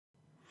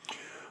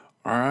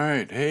All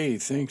right, hey,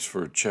 thanks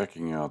for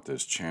checking out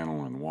this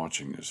channel and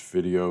watching this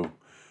video.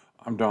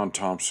 I'm Don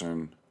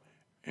Thompson,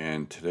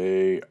 and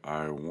today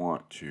I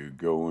want to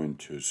go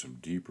into some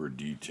deeper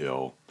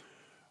detail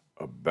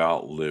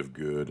about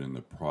LiveGood and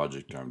the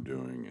project I'm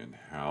doing and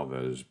how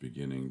that is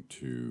beginning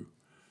to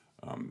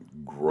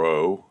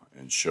grow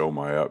and show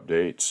my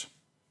updates.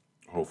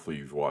 Hopefully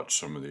you've watched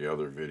some of the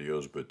other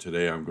videos, but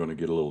today I'm going to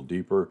get a little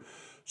deeper.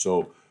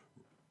 So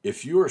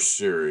if you are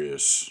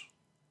serious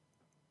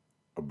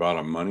about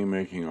a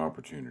money-making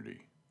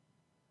opportunity,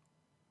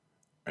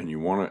 and you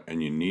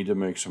need to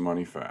make some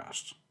money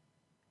fast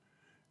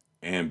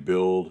and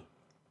build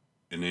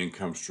an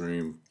income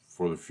stream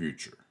for the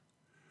future,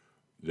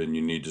 then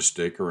you need to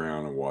stick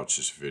around and watch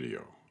this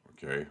video.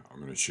 Okay, I'm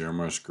going to share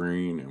my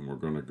screen and we're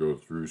going to go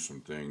through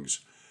some things,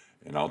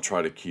 and I'll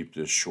try to keep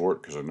this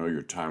short because I know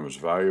your time is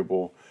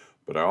valuable,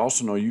 but I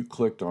also know you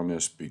clicked on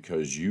this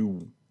because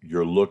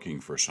you're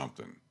looking for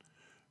something.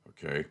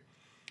 Okay,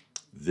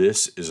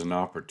 this is an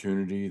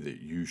opportunity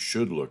that you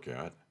should look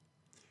at.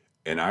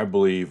 And I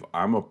believe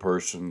I'm a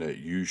person that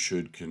you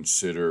should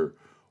consider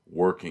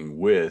working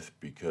with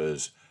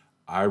because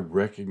I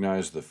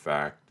recognize the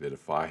fact that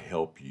if I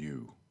help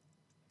you,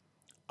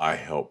 I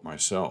help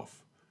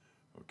myself.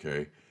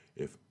 Okay?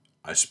 If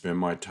I spend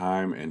my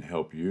time and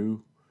help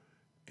you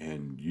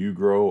and you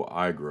grow,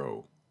 I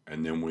grow.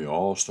 And then we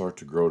all start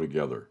to grow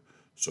together.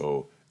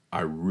 So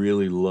I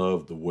really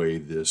love the way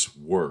this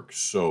works.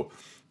 So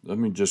let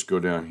me just go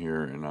down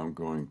here and I'm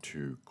going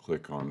to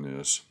click on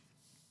this.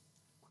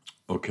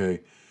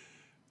 Okay.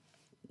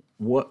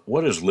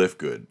 What is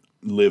LiveGood?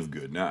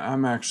 LiveGood. Now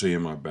I'm actually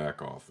in my back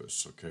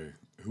office. Okay,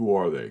 who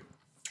are they?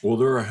 Well,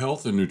 they're a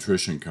health and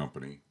nutrition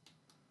company.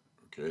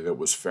 Okay, that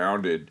was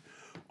founded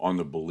on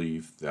the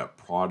belief that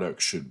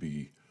products should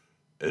be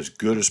as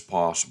good as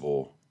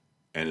possible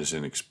and as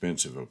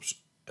inexpensive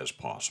as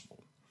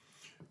possible.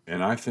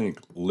 And I think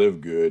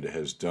LiveGood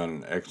has done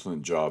an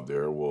excellent job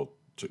there. We'll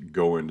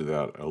go into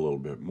that a little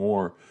bit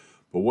more.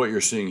 But what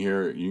you're seeing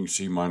here, you can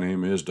see my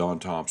name is Don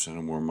Thompson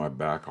and we're in my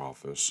back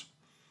office.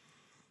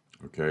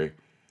 Okay,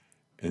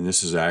 and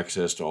this is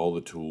access to all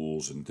the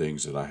tools and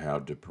things that I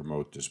have to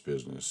promote this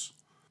business,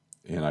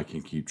 and I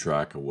can keep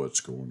track of what's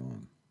going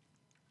on.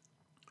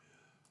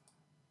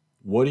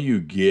 What do you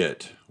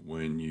get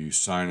when you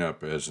sign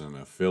up as an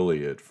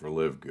affiliate for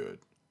LiveGood?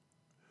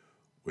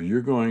 Well,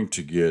 you're going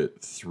to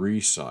get 3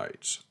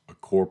 sites: a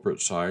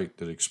corporate site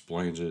that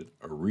explains it,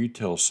 a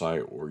retail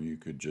site where you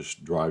could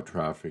just drive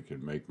traffic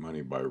and make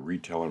money by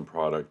retailing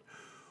product,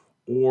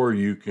 or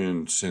you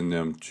can send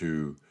them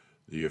to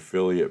the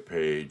affiliate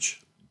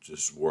page,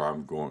 just where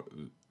I'm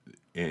going,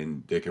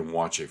 and they can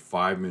watch a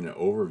 5-minute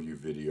overview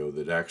video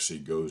that actually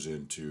goes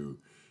into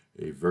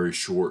a very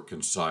short,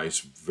 concise,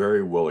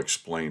 very well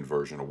explained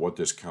version of what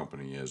this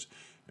company is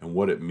and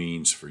what it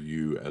means for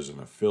you as an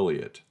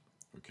affiliate.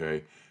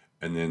 Okay,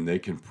 and then they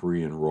can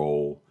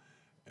pre-enroll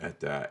at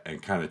that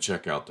and kind of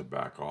check out the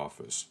back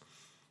office.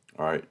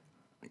 All right,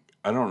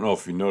 I don't know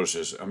if you noticed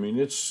this. I mean,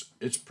 it's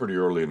pretty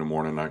early in the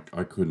morning.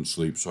 I couldn't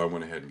sleep, so I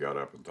went ahead and got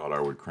up and thought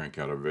I would crank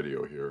out a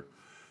video here.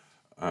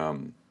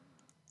 And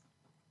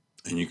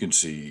you can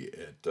see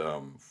at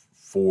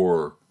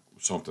 4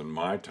 something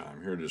my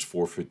time, here it is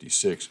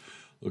 4:56.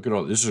 Look at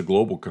all, this is a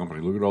global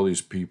company. Look at all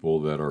these people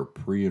that are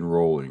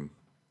pre-enrolling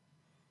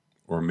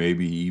or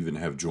maybe even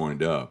have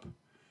joined up.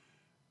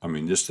 I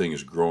mean, this thing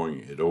is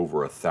growing at over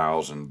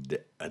 1,000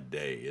 a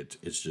day.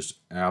 It's just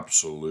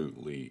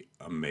absolutely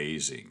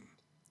amazing.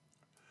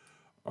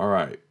 All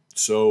right,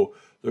 so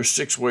there's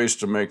 6 ways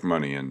to make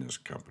money in this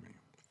company.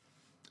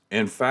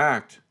 In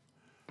fact,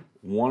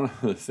 one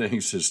of the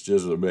things that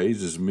just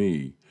amazes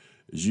me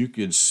is you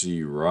can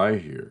see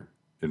right here.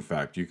 In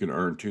fact, you can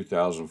earn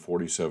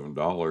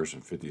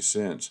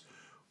 $2,047.50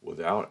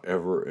 without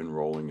ever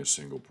enrolling a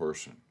single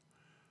person.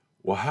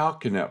 Well, how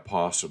can that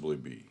possibly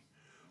be?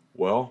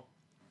 Well,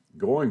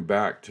 going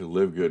back to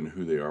LiveGood and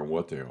who they are and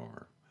what they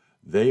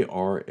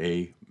are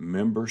a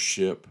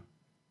membership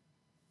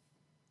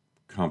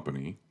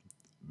company,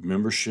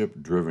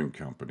 membership-driven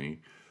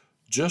company,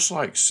 just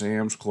like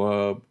Sam's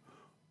Club,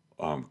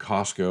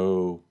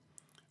 Costco,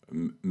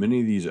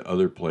 many of these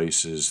other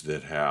places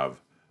that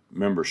have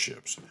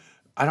memberships.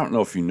 I don't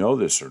know if you know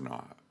this or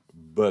not,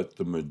 but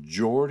the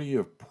majority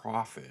of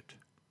profit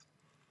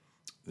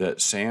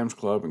that Sam's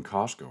Club and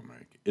Costco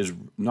make is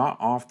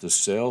not off the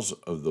sales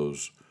of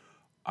those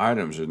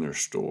items in their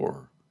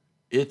store.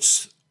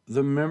 It's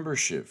the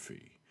membership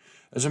fee.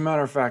 As a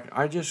matter of fact,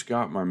 I just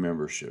got my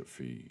membership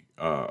fee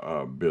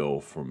bill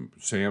from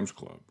Sam's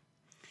Club.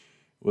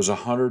 It was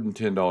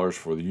 $110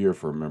 for the year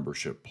for a member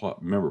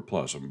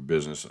plus. I'm a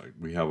business.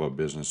 We have a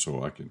business,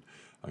 so I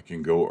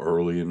can go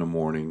early in the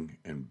morning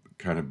and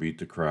kind of beat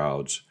the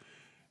crowds.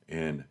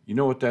 And you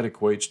know what that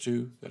equates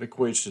to? That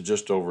equates to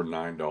just over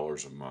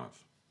 $9 a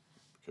month.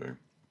 Okay,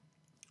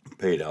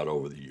 paid out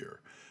over the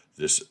year.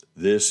 This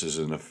is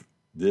I'm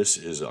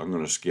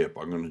going to skip.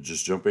 I'm going to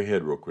just jump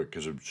ahead real quick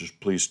because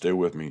please stay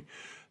with me.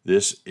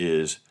 This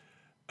is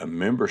a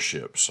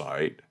membership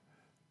site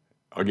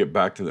I'll get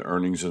back to the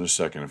earnings in a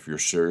second. If you're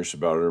serious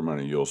about earning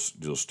money, you'll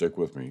stick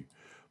with me.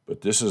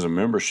 But this is a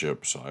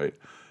membership site,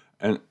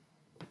 and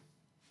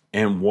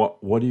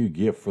what do you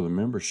get for the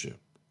membership?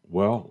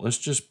 Well, let's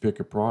just pick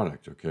a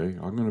product, okay?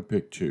 I'm going to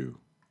pick two.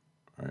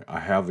 All right, I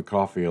have the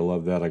coffee. I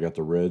love that. I got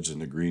the reds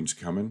and the greens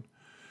coming.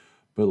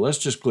 But let's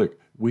just click.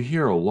 We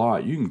hear a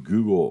lot. You can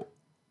Google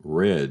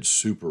reds,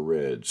 super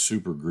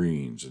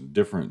greens, and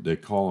different. They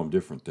call them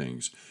different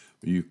things.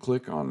 But you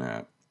click on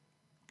that,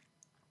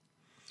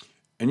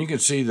 and you can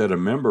see that a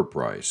member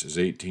price is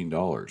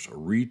 $18. A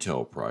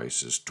retail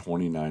price is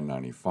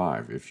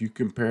 $29.95. If you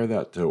compare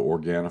that to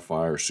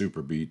Organifi or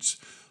Super Beets,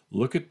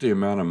 look at the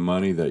amount of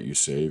money that you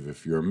save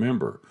if you're a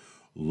member.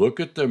 Look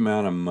at the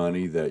amount of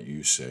money that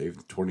you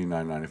save,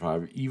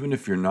 $29.95. Even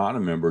if you're not a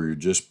member, you're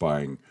just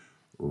buying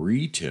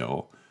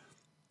retail.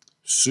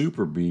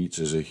 Super Beets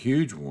is a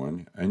huge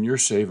one, and you're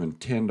saving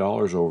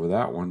 $10 over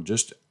that one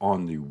just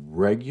on the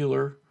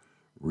regular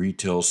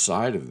retail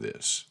side of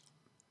this.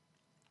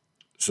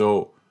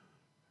 So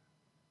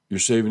you're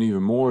saving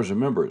even more as a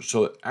member.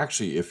 So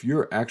actually, if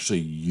you're actually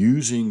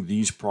using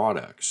these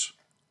products,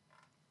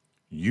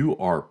 you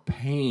are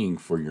paying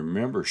for your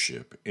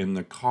membership in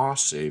the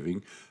cost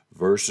saving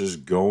versus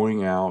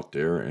going out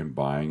there and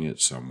buying it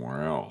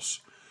somewhere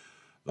else.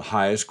 The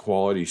highest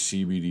quality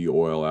CBD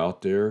oil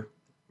out there,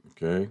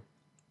 okay?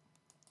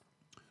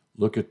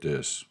 Look at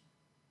this.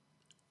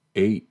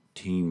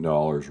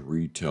 $18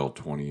 retail,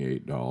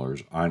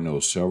 $28. I know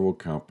several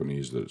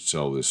companies that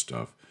sell this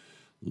stuff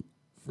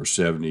for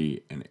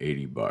 $70 and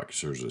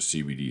 $80. There's a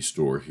CBD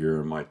store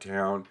here in my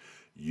town.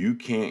 You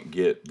can't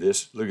get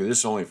this. Look at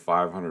this, only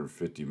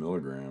 550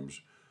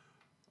 milligrams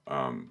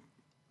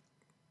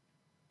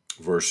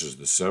versus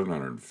the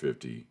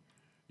 750.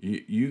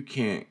 You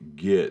can't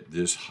get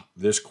this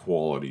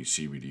quality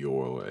CBD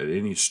oil at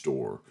any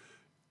store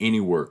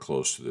anywhere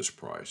close to this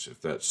price.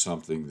 If that's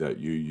something that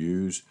you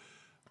use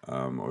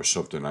or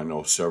something, I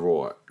know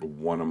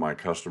one of my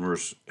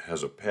customers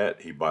has a pet.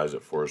 He buys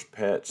it for his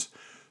pets.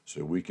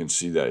 So we can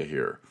see that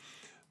here.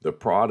 The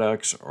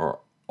products are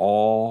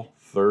all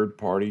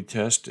third-party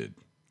tested.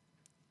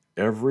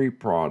 Every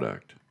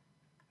product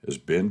has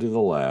been to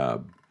the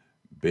lab,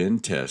 been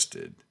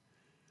tested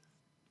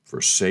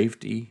for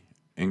safety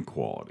and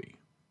quality.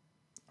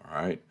 All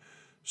right.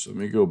 So let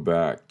me go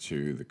back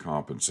to the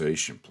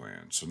compensation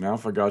plan. So now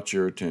if I got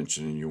your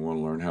attention and you want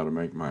to learn how to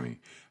make money,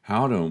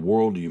 how in the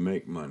world do you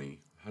make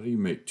money? How do you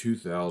make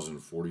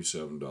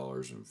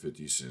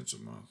 $2,047.50 a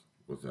month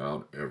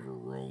without ever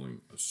rolling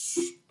a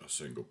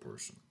single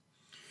person?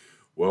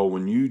 Well,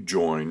 when you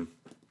join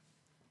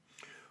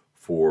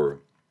for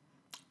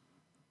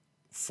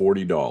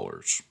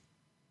 $40,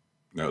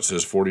 now it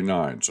says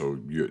 $49, so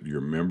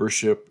your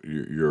membership,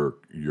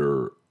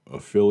 your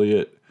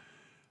affiliate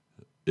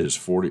is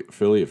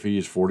affiliate fee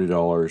is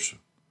 $40.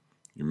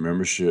 Your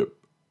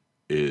membership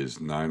is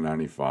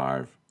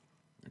 $9.95.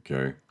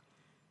 Okay,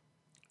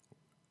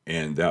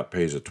 and that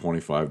pays a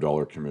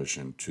 $25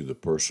 commission to the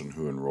person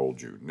who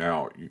enrolled you.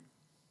 Now,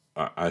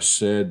 I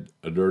said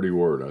a dirty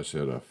word. I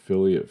said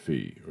affiliate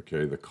fee.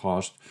 Okay, the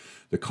cost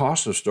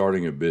of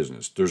starting a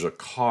business. There's a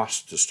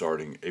cost to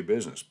starting a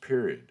business.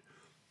 Period.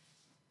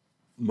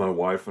 My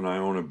wife and I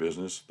own a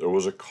business. There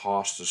was a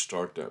cost to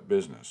start that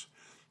business.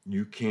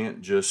 You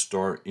can't just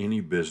start any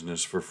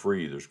business for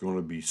free. There's going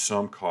to be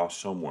some cost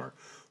somewhere.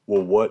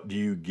 Well, what do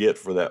you get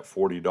for that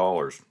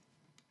 $40?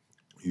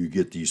 You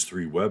get these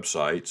 3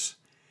 websites,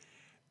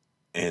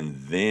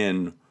 and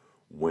then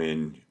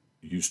when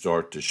you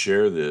start to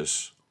share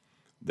this,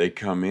 they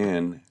come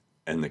in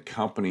and the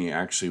company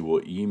actually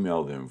will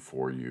email them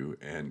for you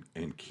and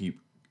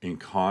keep in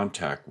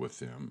contact with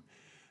them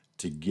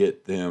to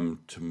get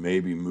them to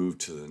maybe move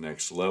to the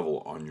next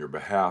level on your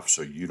behalf,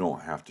 so you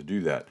don't have to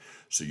do that.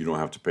 So you don't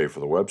have to pay for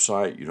the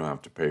website, you don't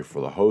have to pay for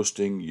the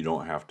hosting, you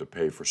don't have to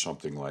pay for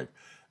something like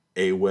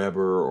Aweber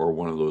or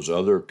one of those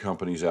other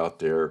companies out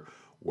there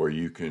where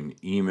you can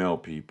email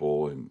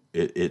people, and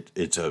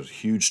it's a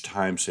huge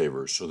time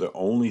saver. So the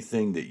only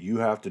thing that you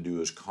have to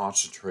do is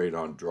concentrate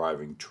on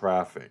driving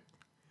traffic.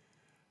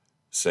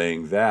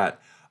 Saying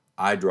that,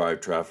 I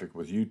drive traffic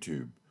with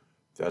YouTube.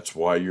 That's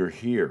why you're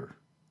here.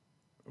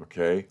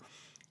 Okay?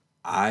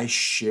 I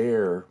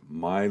share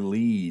my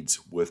leads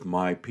with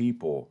my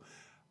people.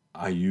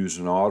 I use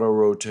an auto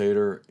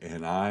rotator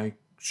and I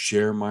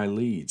share my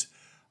leads.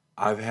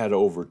 I've had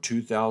over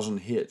 2,000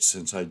 hits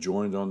since I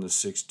joined on the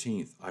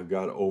 16th. I've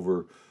got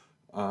over,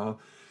 well,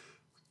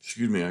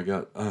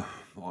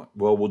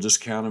 we'll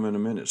just count them in a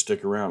minute.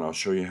 Stick around. I'll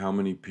show you how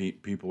many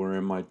people are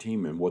in my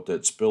team and what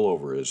that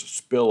spillover is.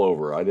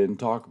 Spillover, I didn't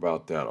talk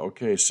about that.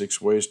 Okay,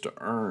 6 ways to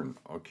earn,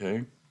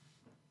 okay?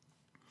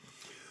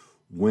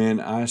 When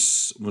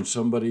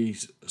somebody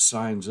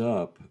signs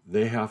up,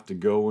 they have to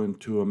go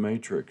into a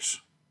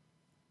matrix.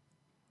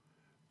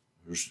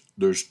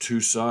 There's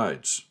 2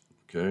 sides,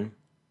 okay?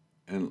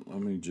 And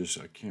let me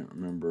I can't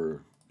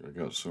remember. I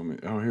got so many.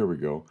 Oh, here we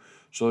go.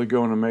 So they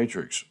go in a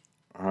matrix.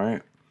 All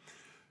right.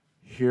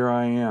 Here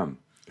I am.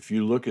 If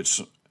you look at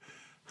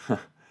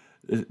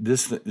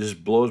This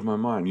blows my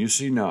mind. You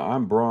see now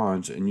I'm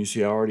bronze, and you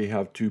see I already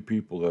have 2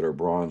 people that are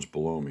bronze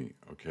below me,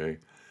 okay?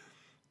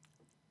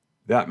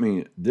 That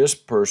means this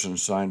person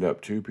signed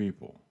up 2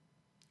 people,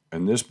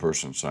 and this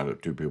person signed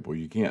up 2 people.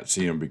 You can't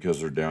see them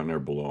because they're down there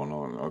below, and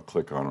I'll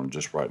click on them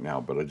just right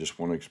now, but I just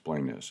want to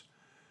explain this.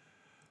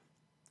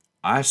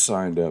 I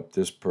signed up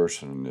this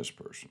person and this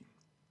person,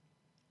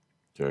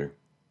 okay?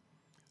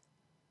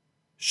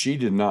 She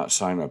did not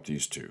sign up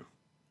these 2.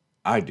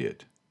 I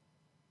did.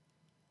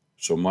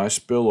 So my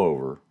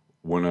spillover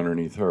went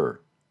underneath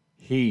her.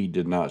 He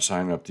did not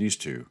sign up these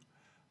 2.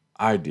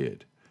 I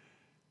did.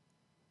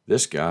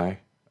 This guy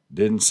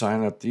didn't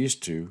sign up these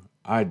 2.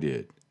 I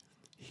did.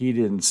 He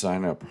didn't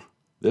sign up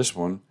this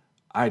one.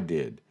 I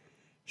did.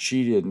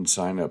 She didn't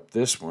sign up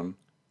this one.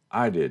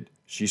 I did.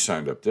 She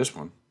signed up this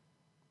one.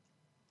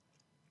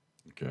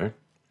 Okay.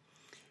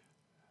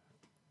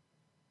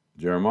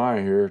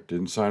 Jeremiah here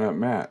didn't sign up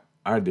Matt.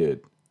 I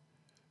did.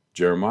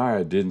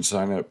 Jeremiah didn't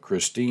sign up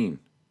Christine.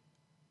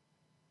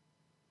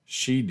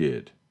 She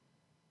did.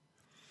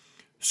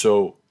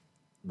 So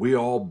we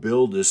all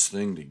build this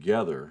thing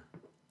together,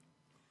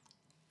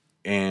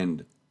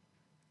 and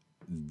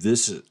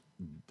this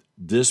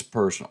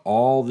person,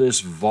 all this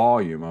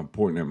volume, I'm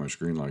pointing at my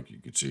screen like you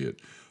could see it,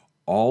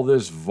 all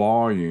this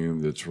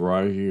volume that's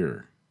right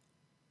here,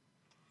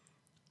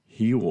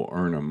 he will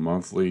earn a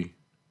monthly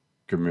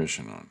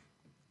commission on.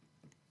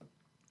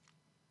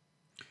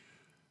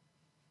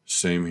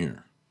 Same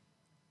here.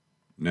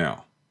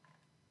 Now,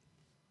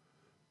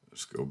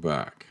 let's go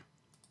back.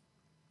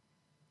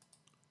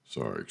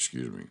 Sorry,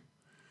 excuse me.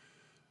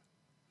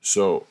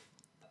 So,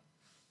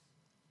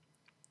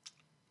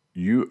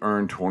 you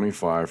earn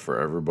 25 for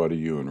everybody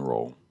you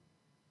enroll.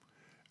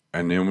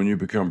 And then when you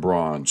become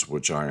bronze,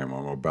 which I am,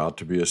 I'm about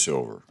to be a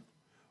silver.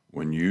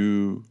 When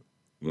you're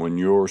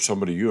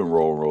somebody you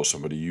enroll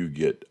somebody, you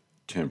get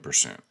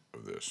 10%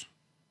 of this.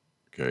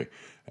 Okay?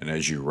 And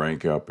as you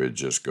rank up, it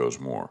just goes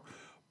more.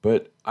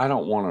 But I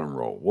don't want to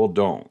enroll. Well,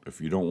 don't.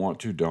 If you don't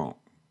want to, don't.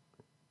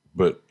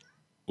 But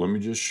let me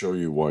just show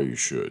you why you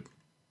should.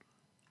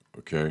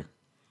 Okay?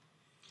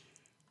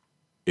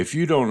 If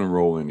you don't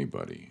enroll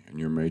anybody and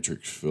your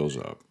matrix fills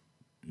up,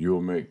 you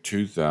will make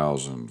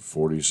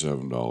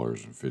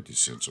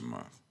 $2,047.50 a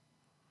month.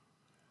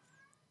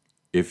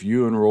 If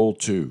you enroll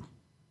 2,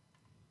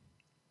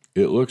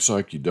 it looks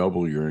like you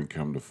double your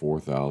income to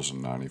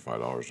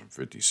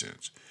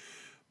 $4,095.50.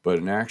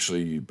 But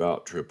actually, you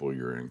about triple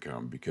your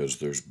income because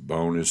there's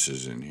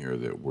bonuses in here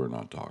that we're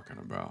not talking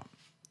about,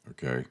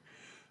 okay?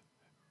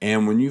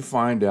 And when you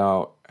find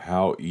out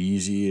how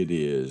easy it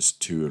is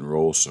to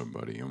enroll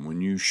somebody, and when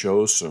you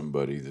show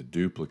somebody the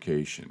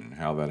duplication and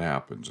how that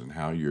happens and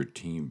how your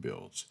team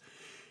builds,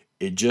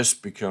 it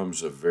just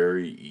becomes a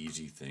very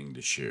easy thing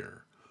to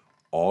share.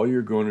 All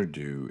you're going to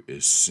do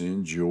is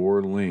send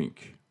your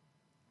link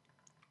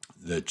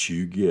that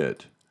you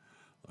get.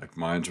 Like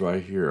mine's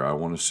right here. I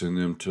want to send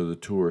them to the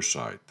tour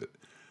site.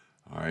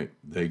 All right,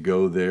 they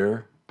go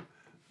there,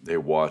 they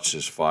watch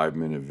this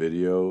 5-minute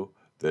video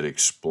that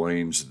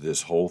explains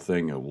this whole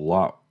thing a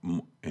lot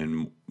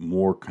and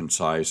more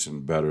concise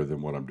and better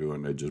than what I'm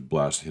doing. They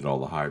just hit all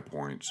the high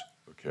points,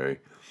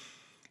 okay?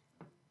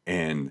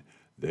 And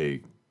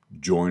they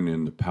join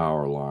in the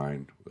power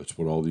line. That's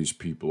what all these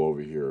people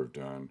over here have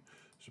done.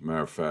 As a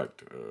matter of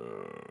fact,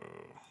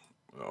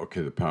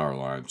 okay, the power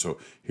line. So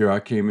here I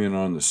came in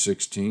on the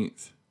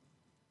 16th.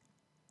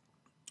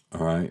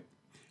 All right,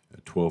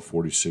 at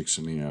 12:46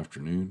 in the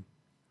afternoon.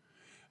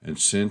 And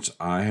since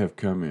I have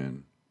come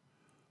in,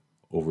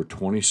 over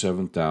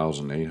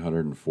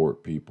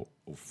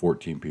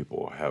 27,814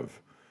 people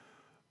have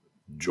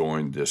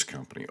joined this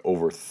company.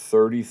 Over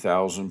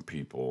 30,000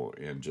 people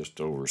in just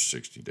over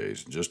 60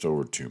 days, in just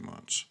over 2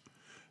 months.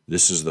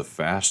 This is the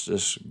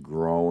fastest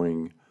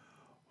growing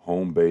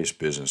home-based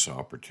business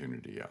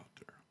opportunity out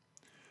there.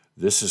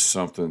 This is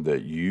something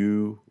that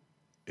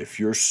if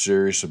you're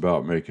serious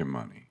about making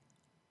money,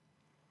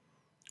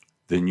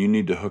 then you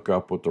need to hook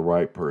up with the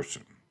right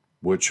person,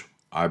 which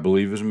I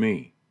believe is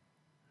me,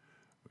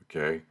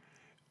 okay?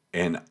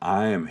 And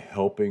I am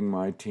helping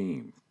my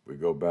team. We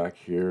go back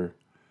here.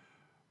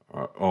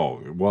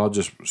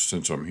 Just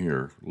since I'm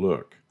here,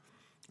 look.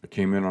 I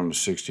came in on the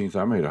 16th.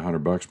 I made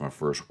 $100 my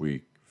first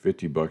week,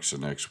 $50 the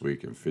next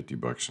week, and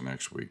 $50 the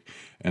next week.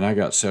 And I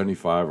got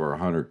 75 or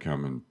 100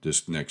 coming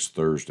this next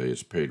Thursday.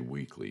 It's paid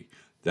weekly.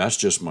 That's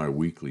just my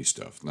weekly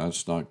stuff.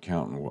 That's not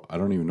counting. I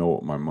don't even know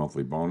what my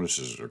monthly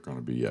bonuses are going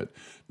to be yet.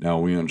 Now,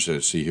 we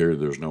understand, see here,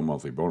 there's no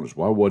monthly bonus.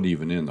 Well, I wasn't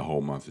even in the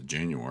whole month of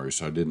January,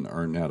 so I didn't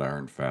earn that. I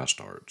earned Fast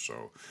Start.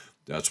 So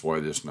that's why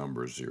this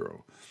number is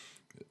 0.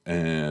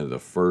 And the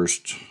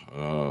first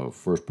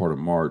part of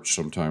March,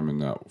 sometime in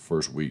that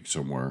first week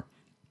somewhere,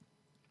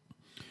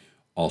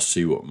 I'll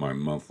see what my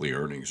monthly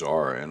earnings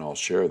are, and I'll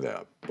share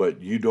that.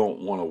 But you don't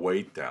want to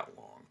wait that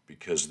long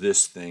because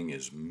this thing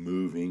is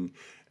moving,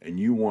 and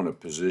you want to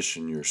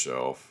position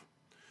yourself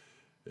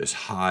as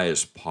high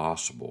as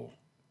possible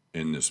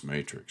in this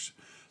matrix.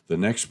 The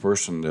next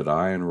person that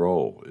I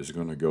enroll is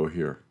going to go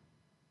here.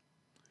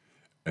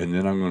 And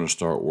then I'm going to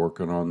start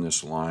working on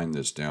this line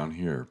that's down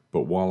here.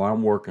 But while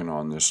I'm working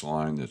on this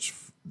line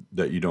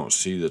that you don't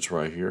see that's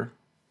right here,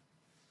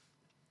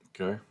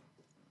 okay?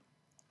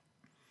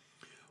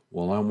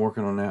 While I'm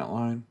working on that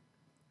line,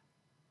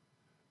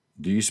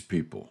 these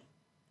people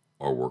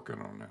are working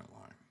on that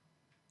line.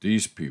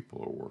 These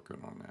people are working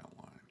on that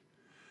line.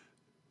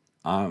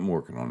 I'm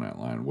working on that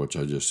line, which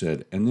I just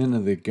said. And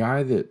then the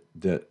guy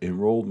that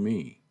enrolled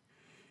me,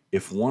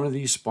 if one of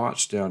these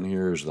spots down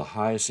here is the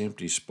highest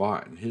empty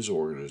spot in his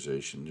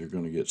organization, you're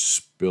going to get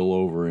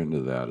spillover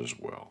into that as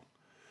well.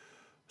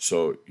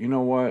 So, you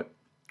know what?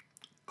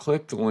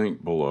 Click the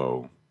link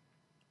below.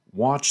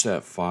 Watch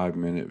that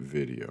 5-minute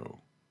video.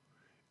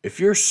 If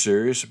you're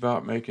serious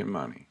about making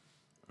money,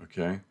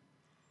 okay?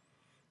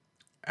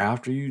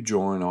 After you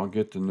join, I'll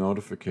get the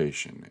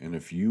notification. And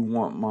if you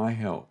want my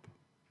help,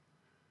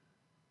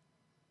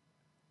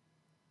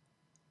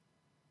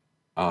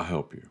 I'll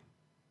help you.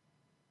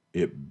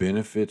 It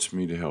benefits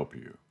me to help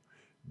you.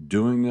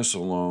 Doing this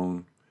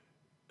alone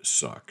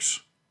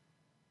sucks.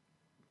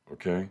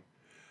 Okay?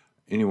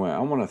 Anyway, I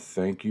want to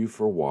thank you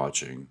for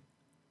watching.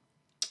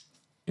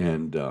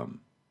 And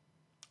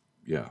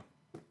yeah,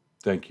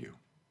 thank you.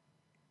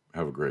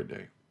 Have a great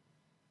day.